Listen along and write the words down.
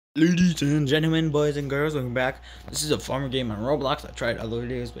Ladies and gentlemen, boys and girls, welcome back. This is a farmer game on Roblox. I tried other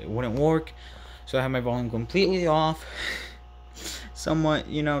videos, but it wouldn't work. So I have my volume completely off. Somewhat,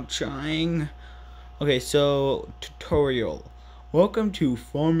 trying. Okay, so tutorial. Welcome to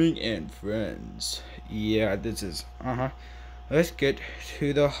Farming and Friends. Yeah, this is, Let's get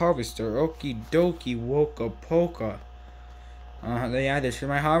to the harvester. Okie dokie, woka poka. Yeah, this is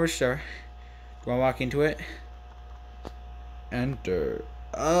my harvester. Do I walk into it? Enter.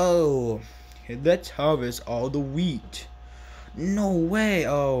 Oh, let's harvest all the wheat. No way.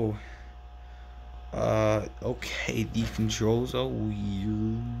 Oh. Okay, the controls are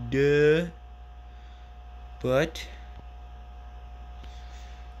weird. But,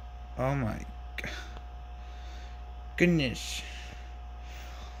 oh my goodness.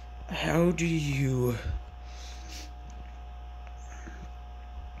 How do you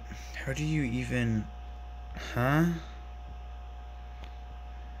even, huh?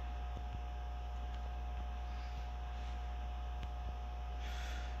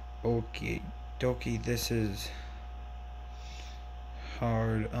 Okay, dokie, this is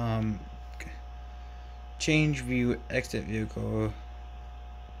hard. Change view, exit vehicle.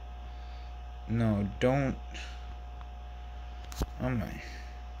 No, don't. Oh my.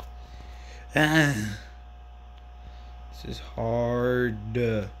 Ah. This is hard.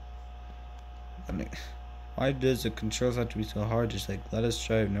 Why does the controls have to be so hard? Just like, let us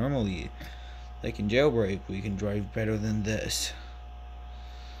drive normally. Like in Jailbreak, we can drive better than this.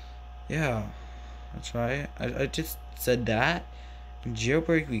 Yeah, that's right. I just said that. In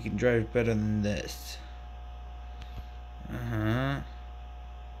Jailbreak, we can drive better than this. I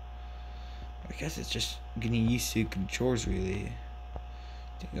guess it's just getting used to controls, really.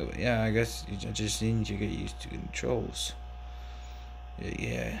 Yeah, I guess you just need to get used to controls.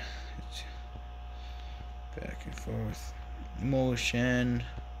 Yeah. Back and forth. Motion.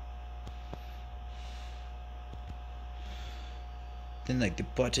 Then, like, the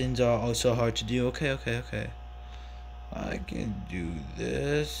buttons are also hard to do. Okay. I can do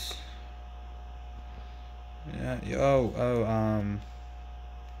this. Yeah.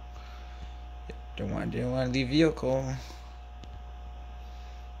 Didn't want to leave vehicle.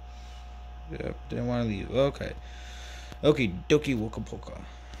 Yep. Didn't want to leave. Okay. Okay. Doki Woka Poka.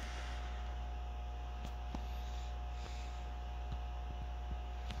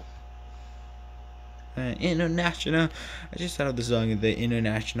 International. I just thought of the song, the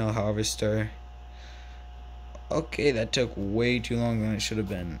International Harvester. Okay, that took way too long than it should have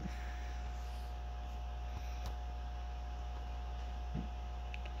been.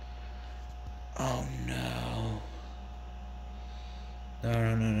 Oh no.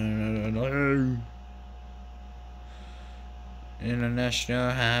 No.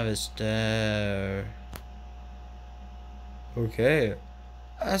 International Harvester. Okay.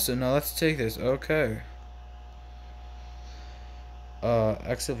 So now let's take this. Okay.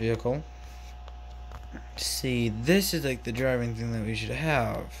 Exit vehicle. See, this is like the driving thing that we should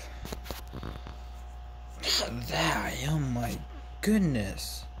have. That, oh my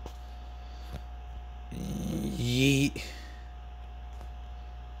goodness. Yeet.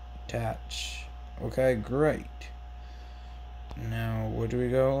 Attach. Okay, great. Now, where do we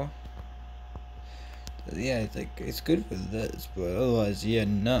go? Yeah, it's good for this, but otherwise, yeah,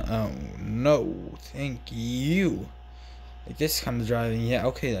 no, thank you. Like this kind of driving, yeah,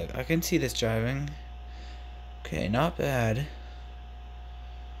 okay, like I can see this driving. Okay, not bad.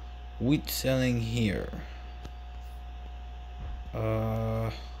 Wheat selling here.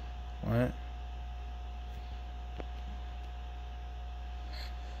 What?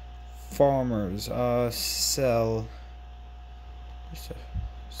 Farmers, sell.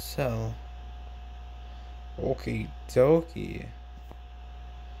 Sell. Okay, dokie.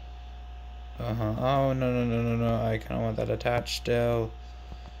 Oh, no. I kind of want that attached still.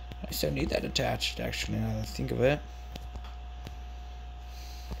 I still need that attached, actually, now that I think of it.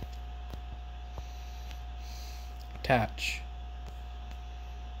 Attach.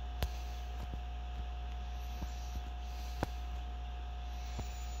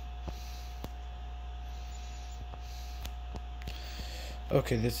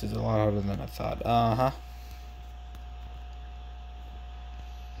 Okay, this is a lot harder than I thought.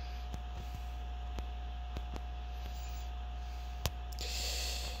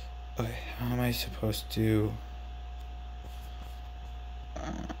 Okay, how am I supposed to...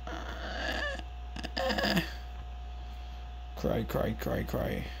 Cry.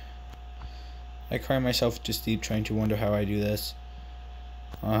 I cry myself to sleep trying to wonder how I do this.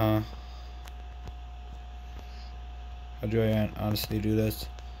 How do I honestly do this?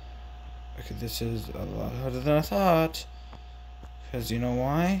 Okay, this is a lot harder than I thought. Because you know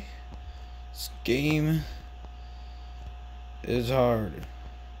why? This game is hard.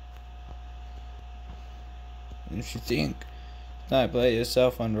 And if you think not, play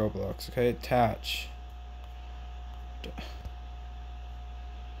yourself on Roblox, okay? Attach.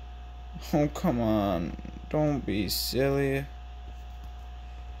 Oh, come on. Don't be silly.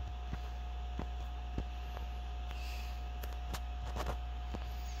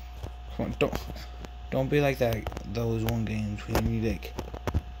 Come on, don't be like that. Those one games where you need like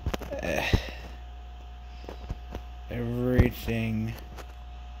everything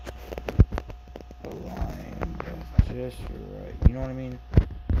aligned just right. You know what I mean?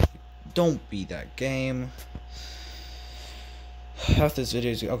 Don't be that game. Half this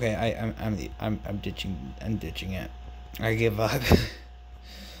video is okay. I'm ditching it. I give up.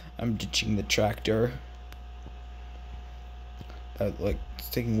 I'm ditching the tractor. That like it's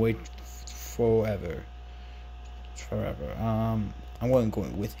taking way forever. I'm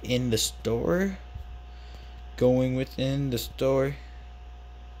going within the store. Going within the store.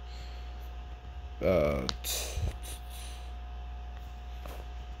 Drop.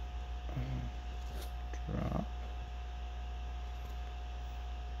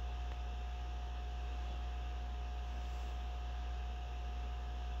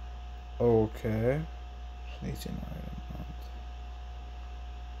 Okay. Needs an item.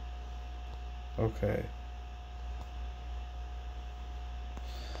 Okay.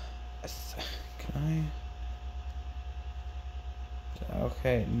 Can I?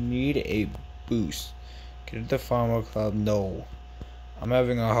 Okay. Need a boost. Get to the Farmer Club. No. I'm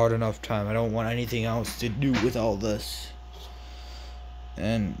having a hard enough time. I don't want anything else to do with all this.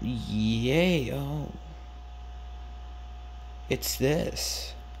 And yay. Oh. It's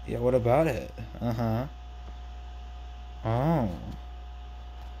this. Yeah, what about it? Uh-huh. Oh.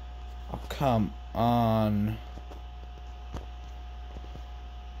 Oh, come on.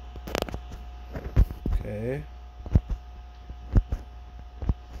 Okay.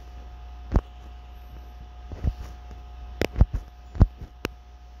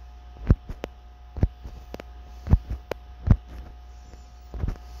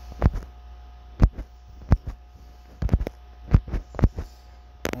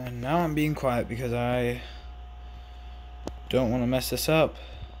 And now I'm being quiet because I don't want to mess this up.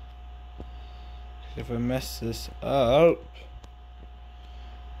 If I mess this up,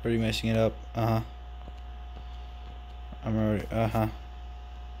 already messing it up. I'm already.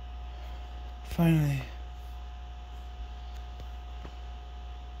 Finally.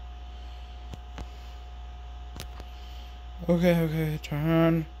 Okay.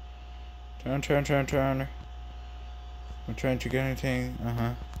 Turn. I'm trying to get anything.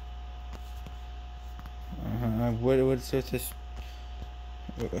 What's with this?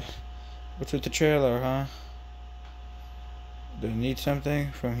 What's with the trailer, huh? Do I need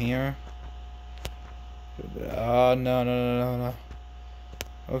something from here? No.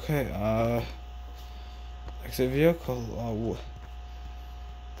 Okay, exit vehicle.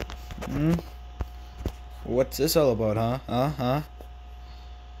 What's this all about, huh?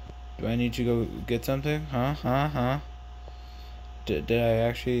 Do I need to go get something? Huh? Did I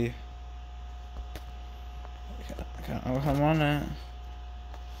actually? Come on now.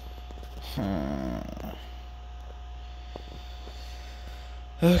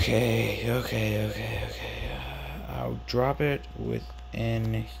 Okay. I'll drop it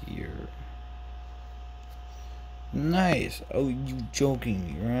within here. Nice. Oh, you joking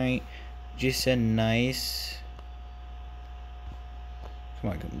me, right? Just said nice.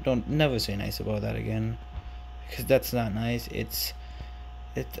 Come on, don't never say nice about that again, because that's not nice. It's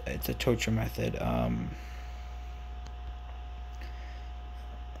a torture method.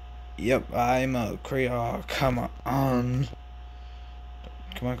 Yep, I'm a Creole. Come on.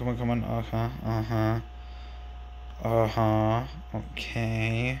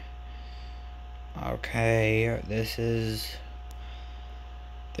 Okay. This is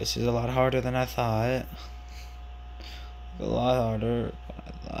a lot harder than I thought. A lot harder.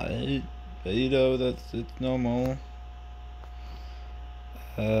 But you know, it's normal.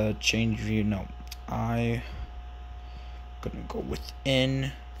 Change view. No, I'm gonna go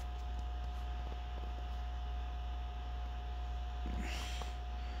within.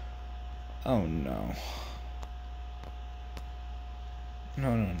 Oh no.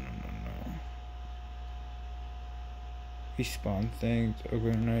 No. Respawn things.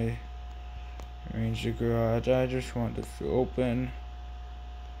 Okay, arrange the garage. I just want this to open.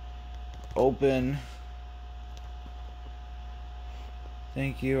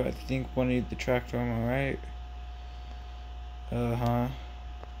 Thank you. I think we'll need the tractor. Am I right?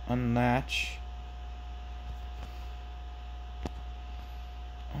 Unlatch.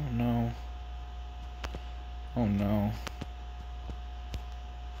 Oh no. Oh no.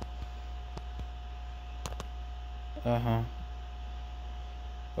 Uh-huh.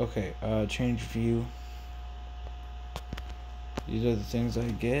 Okay, change view. These are the things I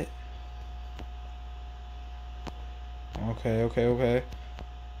get. Okay, okay, okay.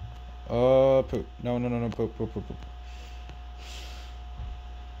 Poop. No, no, no, no, poop, poop, poop, poop.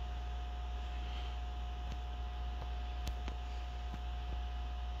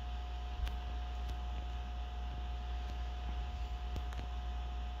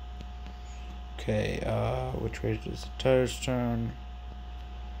 Okay, which way does the tires turn?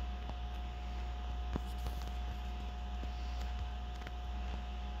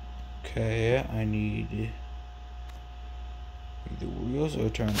 Okay, I need the wheels are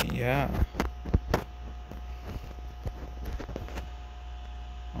turning, yeah.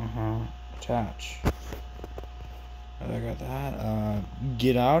 Uh-huh. Attach. I got that.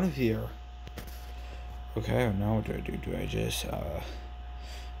 Get out of here. Okay, now what do I do? Do I just,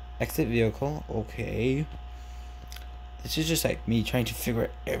 exit vehicle? Okay. This is just like me trying to figure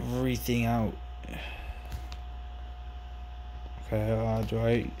everything out. Okay, do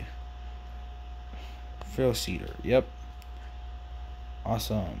I... Fill seater. Yep.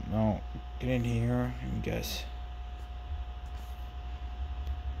 Awesome. Now, get in here and guess.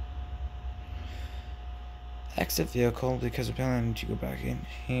 Exit vehicle, because apparently I need to go back in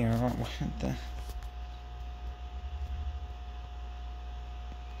here. What the...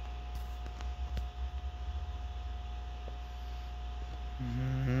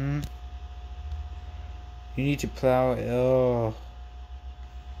 You need to plow. Oh.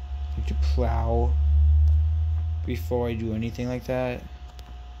 You need to plow before I do anything like that.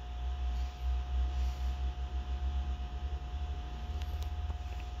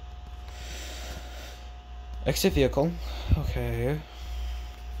 Exit vehicle. Okay.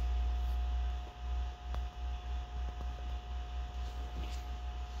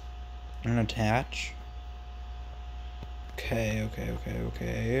 And attach. Okay, okay, okay,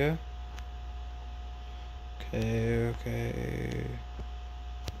 okay. Okay, okay.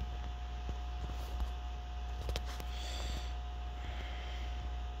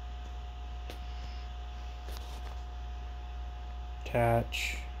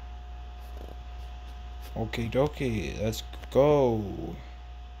 Attach. Okay, dokie, let's go.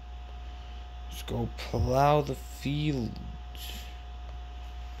 Let's go plow the field.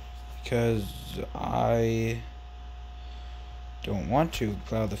 Because I don't want to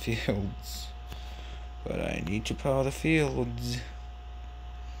plow the fields. But I need to plow the fields.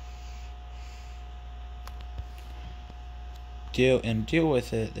 Deal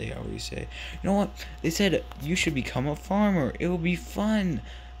with it, they always say. You know what? They said you should become a farmer. It will be fun.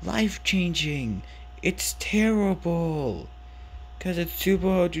 Life changing. It's terrible. Because it's super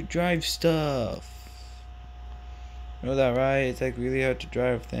hard to drive stuff. You know that, right? It's like really hard to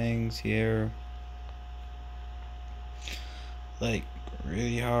drive things here. Like,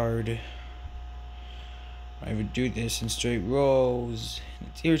 really hard. I would do this in straight rows.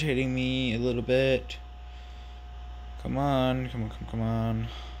 It's irritating me a little bit. Come on, come on, come on.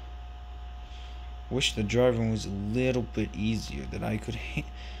 Wish the driving was a little bit easier, that I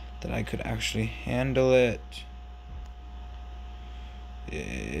could actually handle it.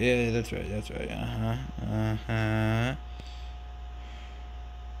 Yeah, that's right, that's right.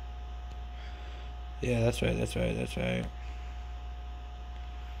 Yeah, that's right, that's right, that's right.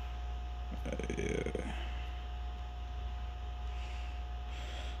 Yeah.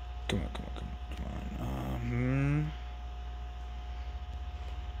 Come on, come on, come on, come on.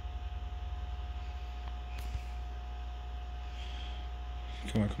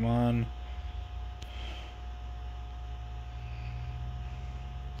 Come on, come on.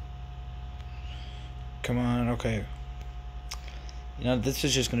 Come on, okay. You know, this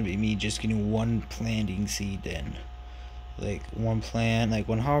is just gonna be me just getting one planting seed in. Like, one plant, like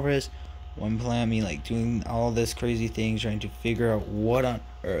one harvest, one plant, me like doing all this crazy things, trying to figure out what on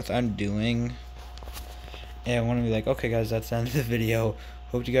earth I'm doing. And I want to be like, okay guys, that's the end of the video.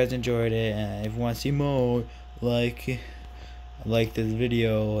 Hope you guys enjoyed it, and if you want to see more, like this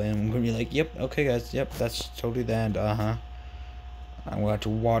video, and I'm gonna be like, yep, okay guys, yep, that's totally the end. I'm gonna have to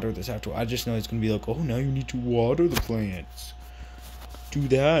water this after. I just know it's gonna be like, oh, now you need to water the plants. Do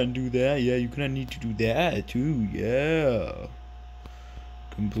that and do that. Yeah, you're gonna need to do that too. Yeah,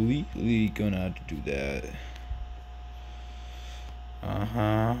 completely gonna have to do that.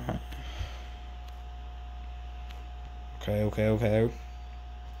 Okay, okay, okay.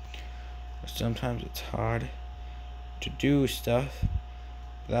 Sometimes it's hard to do stuff.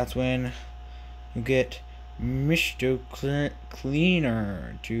 That's when you get Mr.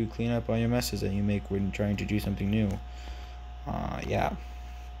 Cleaner to clean up all your messes that you make when trying to do something new. Yeah,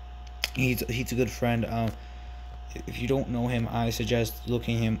 he's a good friend. If you don't know him, I suggest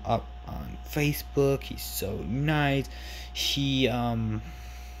looking him up on Facebook. He's so nice. He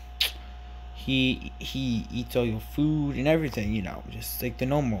eats all your food and everything, you know, just like the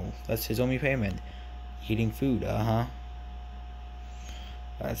normal. That's his only payment. Eating food,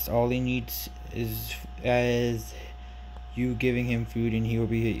 That's all he needs is you giving him food, and he will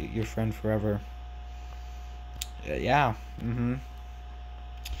be your friend forever. Yeah.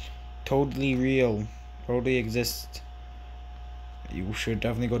 Totally real. Totally exists. You should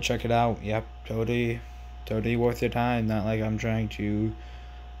definitely go check it out. Yep. Totally worth your time. Not like I'm trying to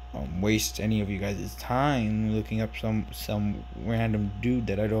waste any of you guys' time looking up some random dude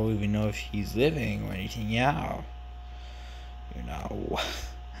that I don't even know if he's living or anything. Yeah. You know.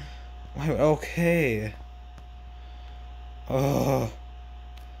 Okay.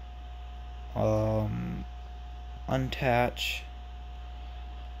 Untouch.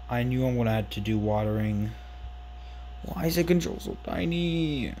 I knew I'm gonna have to do watering. Why is the control so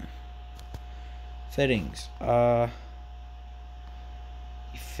tiny? Settings.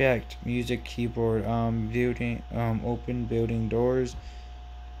 Effect. Music, keyboard. Building. Open building doors.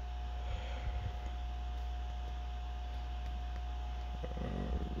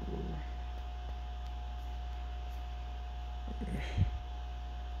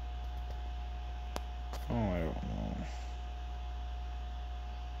 Oh, I don't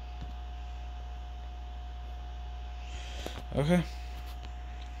know. Okay.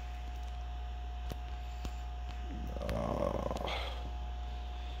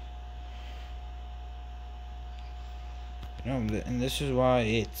 And this is why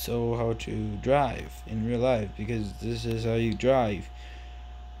it's so hard to drive in real life, because this is how you drive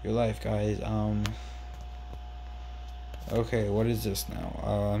your life, guys. Okay, what is this now?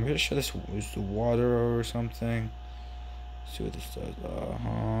 I'm pretty sure this was the water or something. Let's see what this does.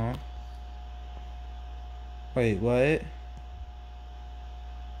 Wait, what?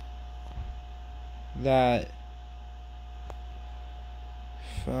 That.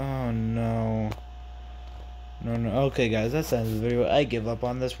 Oh no. No. Okay, guys, that's the end of the video. I give up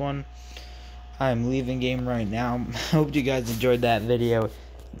on this one. I'm leaving game right now. Hope you guys enjoyed that video.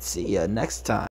 See ya next time.